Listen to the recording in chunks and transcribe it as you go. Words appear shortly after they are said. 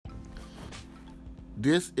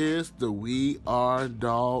This is the We Are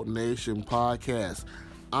Dog Nation podcast.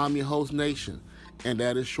 I'm your host, Nation, and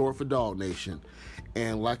that is short for Dog Nation.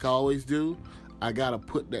 And like I always do, I got to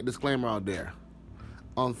put that disclaimer out there.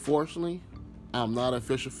 Unfortunately, I'm not an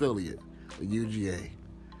official affiliate of UGA.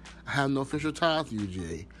 I have no official ties to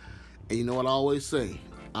UGA. And you know what I always say?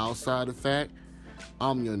 Outside the fact,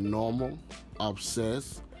 I'm your normal,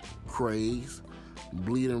 obsessed, crazed,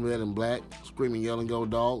 bleeding red and black, screaming, yelling, go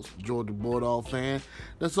dogs, Georgia Bulldog fan.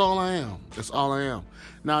 That's all I am. That's all I am.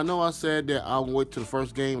 Now, I know I said that I'll wait till the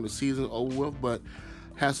first game of the season over with, but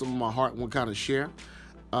have some of my heart and kind of share.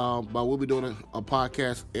 But we'll be doing a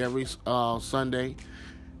podcast every Sunday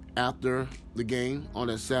after the game on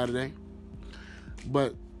that Saturday.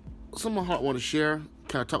 But some of my heart want to share,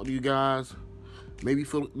 kind of talk to you guys. Maybe you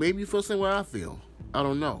feel the same way I feel. I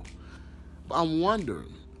don't know. But I'm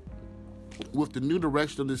wondering, with the new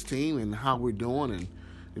direction of this team and how we're doing and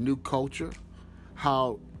the new culture,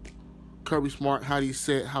 how Kirby Smart, how he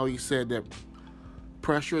said that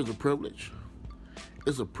pressure is a privilege.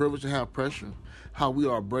 It's a privilege to have pressure. How we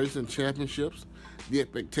are embracing championships, the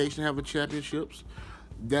expectation to have a championships.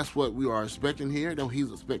 That's what we are expecting here. That's what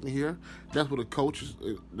he's expecting here. That's what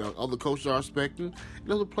the other coaches are expecting.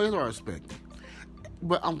 That's what players are expecting.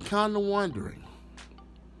 But I'm kind of wondering,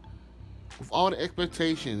 with all the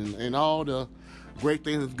expectation and all the great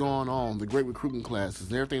things that's going on, the great recruiting classes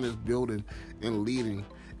and everything that's building and leading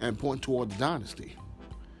and pointing towards the dynasty,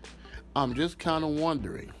 I'm just kind of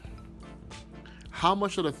wondering how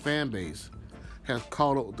much of the fan base has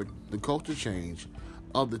caught up with the culture change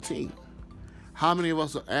of the team. How many of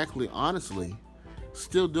us are actually, honestly,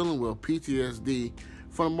 still dealing with PTSD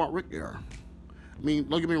from the Mark Richt era? I mean,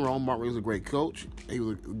 don't get me wrong, Mark Richt was a great coach. He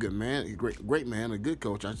was a good man, a great man, a good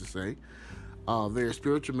coach, I should say. A very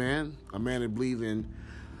spiritual man, a man that believes in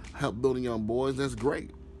help building young boys. That's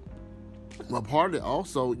great. But part of it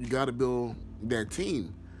also, you got to build that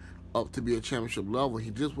team up to be a championship level.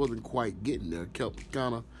 He just wasn't quite getting there. Kept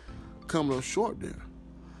kind of coming up short there.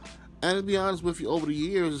 And to be honest with you, over the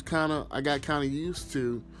years, I got kind of used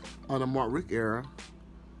to, on the Mark Richt era,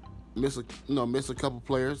 miss a couple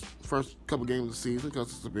players, first couple games of the season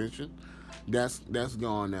because of suspension. That's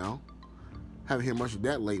gone now. Haven't heard much of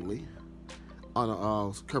that lately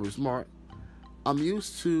on Kirby Smart. I'm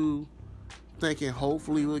used to thinking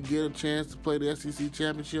hopefully we'll get a chance to play the SEC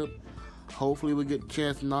championship. Hopefully we'll get a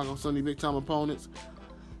chance to knock off some of the big-time opponents.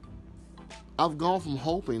 I've gone from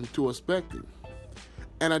hoping to expecting.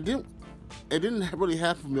 And it didn't really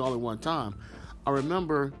happen for me all at one time. I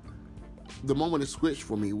remember the moment it switched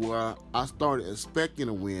for me where I started expecting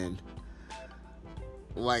a win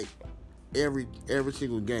like every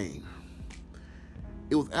single game.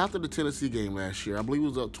 It was after the Tennessee game last year. I believe it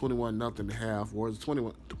was up 21-0 at the half, or it was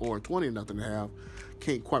 20-0 at the half.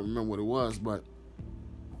 Can't quite remember what it was, but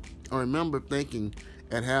I remember thinking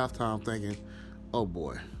at halftime, oh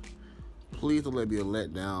boy, please don't let me be a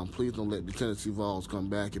letdown. Please don't let the Tennessee Vols come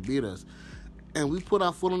back and beat us. And we put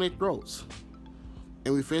our foot on their throats.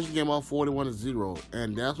 And we finished the game off 41-0.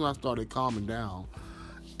 And that's when I started calming down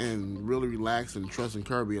and really relaxing and trusting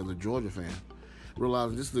Kirby as a Georgia fan.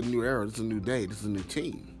 Realizing this is a new era, this is a new day, this is a new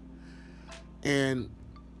team. And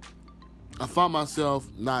I found myself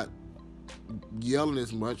not yelling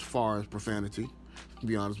as much as far as profanity, to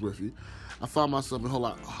be honest with you. I found myself a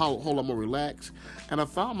whole lot more relaxed. And I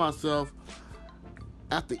found myself,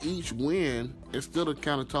 after each win, instead of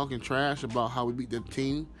kind of talking trash about how we beat the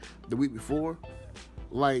team the week before,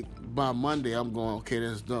 like by Monday, I'm going, okay,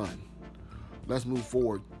 that's done. Let's move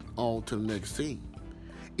forward on to the next team.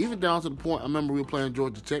 Even down to the point, I remember we were playing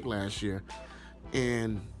Georgia Tech last year,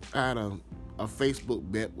 and I had a Facebook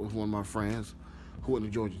bet with one of my friends who went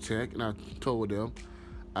to Georgia Tech, and I told them,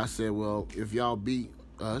 I said, well, if y'all beat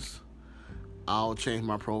us, I'll change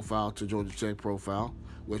my profile to Georgia Tech profile,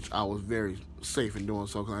 which I was very safe in doing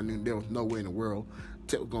so because I knew there was no way in the world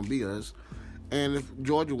Tech was going to beat us. And if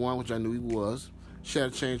Georgia won, which I knew he was, she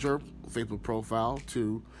had to change her Facebook profile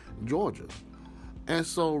to Georgia. And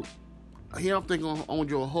so here I'm thinking on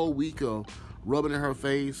a whole week of rubbing in her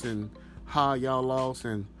face and how y'all lost,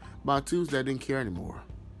 and by Tuesday I didn't care anymore.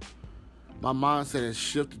 My mindset has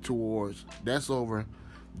shifted towards that's over,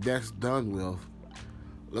 that's done with.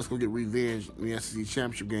 Let's go get revenge in the SEC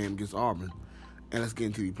championship game against Auburn, and let's get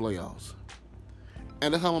into the playoffs.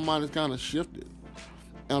 And that's how my mind has kind of shifted.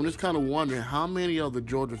 And I'm just kind of wondering how many of the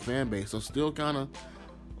Georgia fan base are still kind of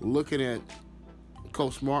looking at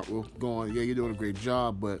Coach Smart with going, yeah, you're doing a great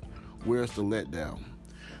job, but where's the letdown?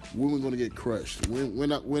 When are we going to get crushed?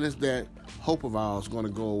 When is that hope of ours going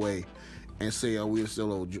to go away and say, oh, we're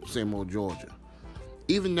still same old Georgia?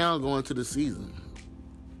 Even now going into the season,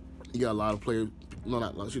 you got a lot of no,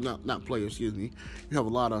 not players, excuse me. You have a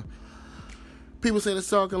lot of people saying the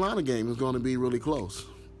South Carolina game is going to be really close.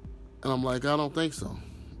 And I'm like, I don't think so.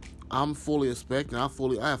 I'm fully expecting, I have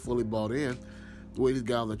fully bought in the way these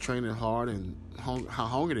guys are training hard and how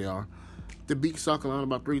hungry they are to beat South Carolina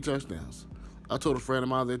by 3 touchdowns. I told a friend of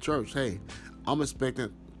mine at church, hey, I'm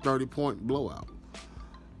expecting 30-point blowout.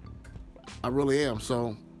 I really am.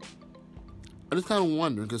 So I just kind of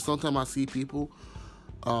wondering, because sometimes I see people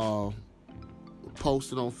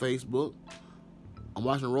posted on Facebook, I'm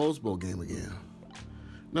watching the Rose Bowl game again.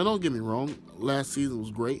 Now, don't get me wrong. Last season was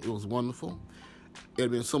great. It was wonderful. It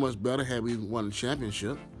had been so much better had we won the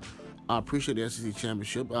championship. I appreciate the SEC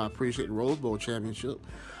championship. I appreciate the Rose Bowl championship.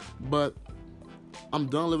 But I'm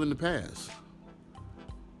done living the past.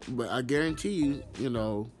 But I guarantee you,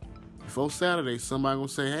 before Saturday, somebody going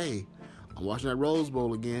to say, hey, I'm watching that Rose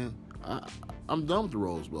Bowl again. I'm done with the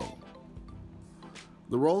Rose Bowl.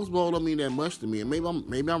 The Rose Bowl don't mean that much to me. And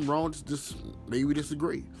maybe I'm wrong. Maybe we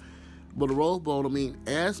disagree. But the Rose Bowl don't mean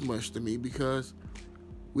as much to me because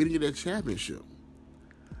we didn't get that championship.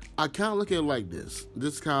 I kind of look at it like this.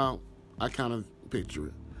 This is how I kind of picture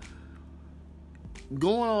it.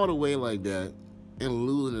 Going all the way like that and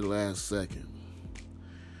losing at the last second.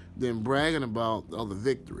 Then bragging about other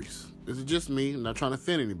victories. This is just me. I'm not trying to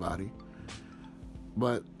offend anybody.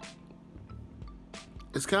 But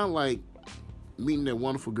it's kind of like meeting that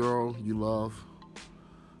wonderful girl you love.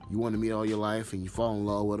 You want to meet all your life and you fall in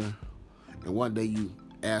love with her. And one day you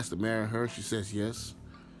ask to marry her. She says yes.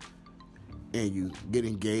 And you get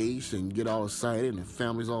engaged and get all excited and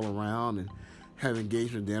family's all around and have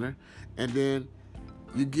engagement dinner. And then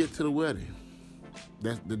you get to the wedding.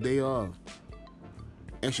 That's the day of.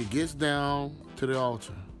 And she gets down to the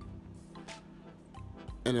altar.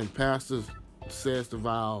 And then pastor says the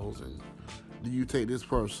vows and do you take this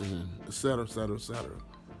person and et cetera, et cetera, et cetera.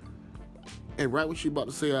 And right when she's about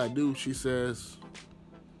to say I do, she says,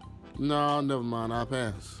 no, never mind, I'll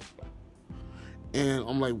pass. And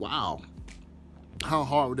I'm like, wow, how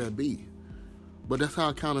hard would that be? But that's how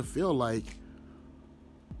I kind of feel like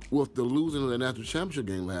with the losing of the national championship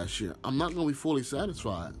game last year. I'm not going to be fully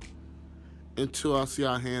satisfied until I see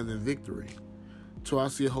our hands in victory, until I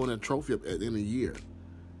see it holding that trophy up at the end of the year.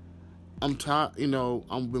 I'm tired,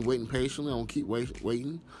 I've been waiting patiently. I'm going to keep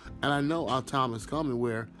waiting. And I know our time is coming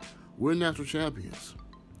where we're national champions.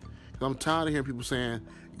 I'm tired of hearing people saying,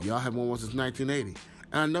 y'all haven't won one since 1980.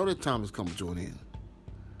 And I know that time is coming to an end.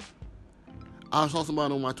 I saw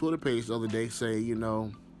somebody on my Twitter page the other day say,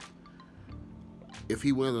 if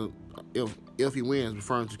he wins,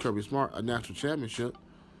 referring to Kirby Smart, a national championship,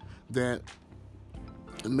 that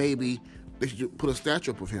maybe they should put a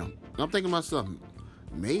statue up of him. And I'm thinking to myself,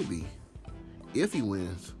 maybe, if he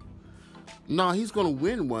wins. No, he's going to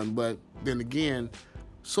win one, but then again,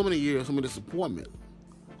 so many years, so many disappointment.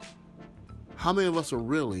 How many of us are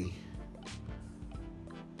really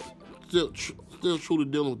still truly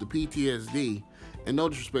dealing with the PTSD? And no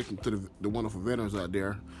disrespect to the wonderful veterans out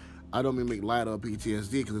there. I don't mean to make light of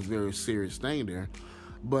PTSD because it's a very serious thing there.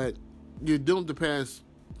 But you're dealing with the past,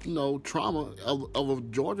 trauma of a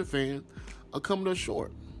Georgia fan coming up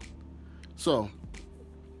short. So,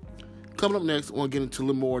 coming up next, I want to get into a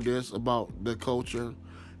little more of this about the culture.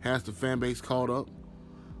 Has the fan base caught up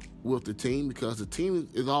with the team? Because the team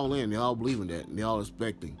is all in. They all believe in that. And they all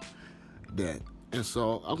expecting that. And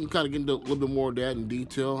so I'm kind of getting into a little bit more of that in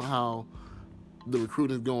detail, how the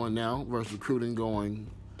recruiting is going now versus recruiting going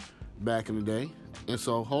back in the day. And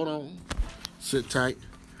so hold on. Sit tight.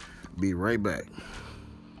 Be right back.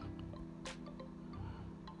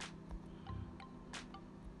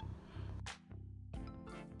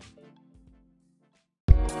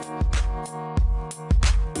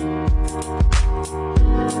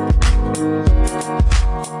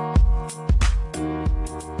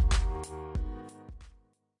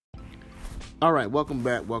 All right, welcome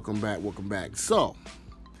back. So,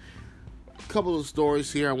 a couple of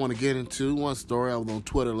stories here I want to get into. One story, I was on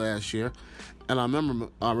Twitter last year, and I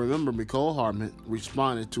remember Nicole Hartman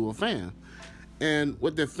responded to a fan. And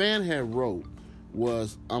what the fan had wrote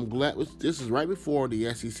was, I'm glad, this is right before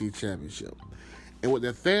the SEC championship. And what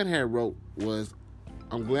the fan had wrote was,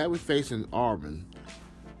 I'm glad we're facing Auburn.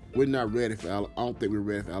 We're not ready I don't think we're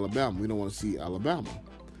ready for Alabama. We don't want to see Alabama.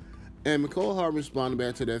 And Nicole Hartman responded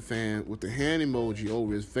back to that fan with the hand emoji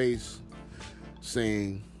over his face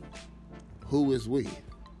saying, who is we?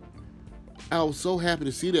 I was so happy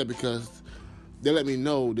to see that because they let me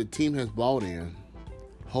know the team has bought in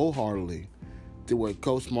wholeheartedly to what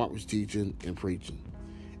Coach Smart was teaching and preaching.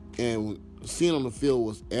 And seeing on the field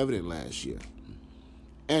was evident last year.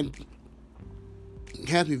 And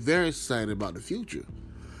has me very excited about the future.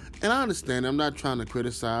 And I understand. I'm not trying to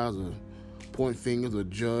criticize or point fingers or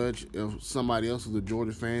judge if somebody else who's a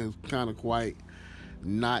Georgia fan is kind of quite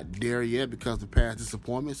not there yet because of the past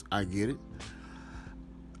disappointments. I get it.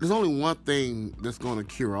 There's only one thing that's going to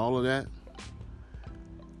cure all of that.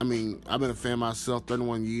 I mean, I've been a fan myself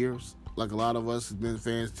 31 years. Like a lot of us have been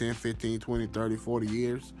fans 10, 15, 20, 30, 40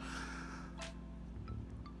 years.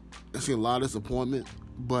 I've seen a lot of disappointment.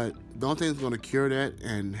 But the only thing that's going to cure that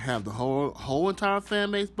and have the whole entire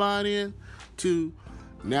fan base buy in to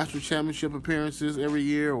national championship appearances every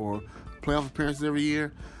year or playoff appearances every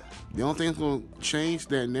year, the only thing that's going to change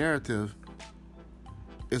that narrative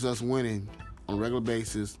is us winning on a regular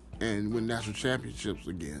basis and win national championships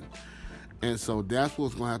again. And so that's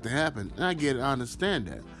what's going to have to happen. And I get it. I understand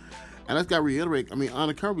that. And I just got to reiterate, I mean,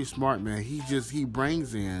 Anna Kirby's smart, man. He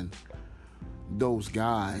brings in those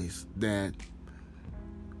guys that,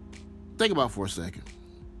 think about it for a second.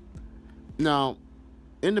 Now,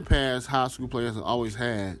 in the past, high school players have always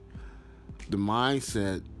had the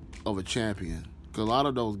mindset of a champion. Because a lot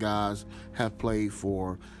of those guys have played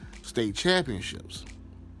for state championships.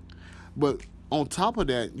 But on top of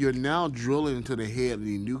that, you're now drilling into the head of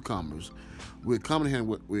the newcomers. We're coming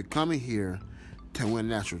here to win a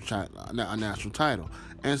national title.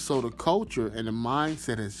 And so the culture and the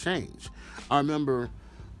mindset has changed. I remember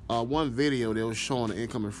one video that was showing the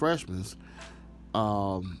incoming freshmen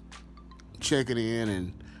checking in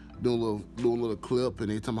and doing a little clip,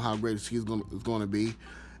 and they talking about how great the season is going to be.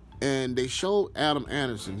 And they showed Adam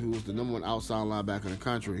Anderson, who was the number one outside linebacker in the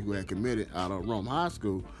country, who had committed out of Rome High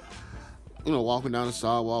School, walking down the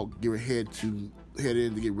sidewalk, head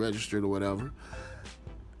in to get registered or whatever.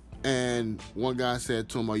 And one guy said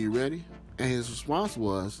to him, "Are you ready?" And his response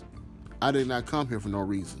was, "I did not come here for no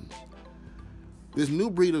reason." This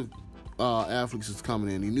new breed of athletes is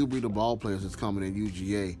coming in, the new breed of ball players is coming in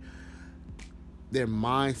UGA. Their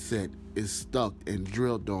mindset is stuck and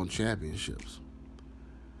drilled on championships.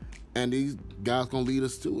 And these guys going to lead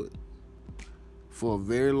us to it for a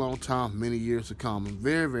very long time, many years to come. I'm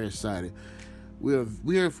very, very excited. We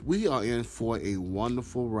are in for a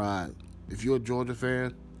wonderful ride. If you're a Georgia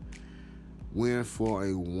fan, we're in for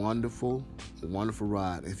a wonderful, wonderful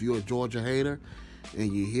ride. If you're a Georgia hater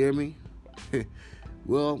and you hear me,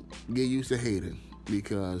 well, get used to hating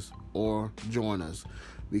or join us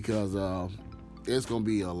because it's going to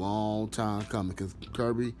be a long time coming because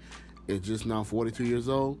Kirby is just now 42 years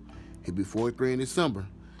old. He'll be 43 in December.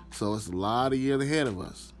 So it's a lot of years ahead of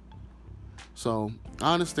us. So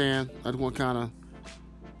I understand. I just want to kind of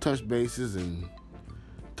touch bases and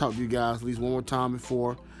talk to you guys at least one more time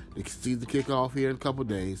before the season kickoff here in a couple of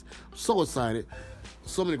days. I'm so excited.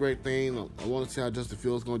 So many great things. I want to see how Justin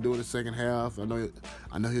Fields is going to do in the second half. I know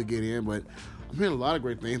he'll get in, but I'm hearing a lot of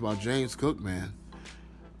great things about James Cook, man.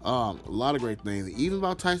 A lot of great things. Even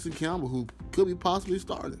about Tyson Campbell, who could be possibly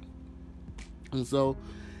starting. And so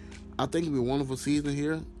I think it'll be a wonderful season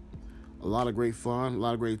here. A lot of great fun, a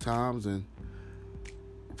lot of great times, and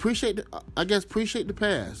appreciate the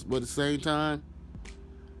past, but at the same time,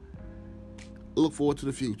 look forward to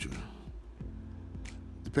the future.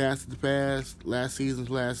 The past is the past. Last season's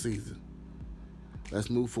last season. Let's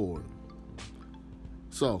move forward.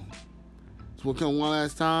 So we'll come one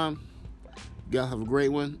last time. You guys have a great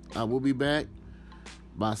one. I will be back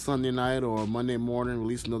by Sunday night or Monday morning,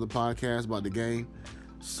 release another podcast about the game.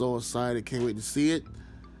 So excited. Can't wait to see it.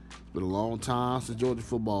 It's been a long time since Georgia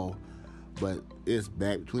football, but it's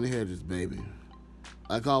back between the hedges, baby.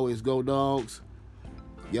 Like always, go Dogs.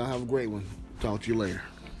 Y'all have a great one. Talk to you later.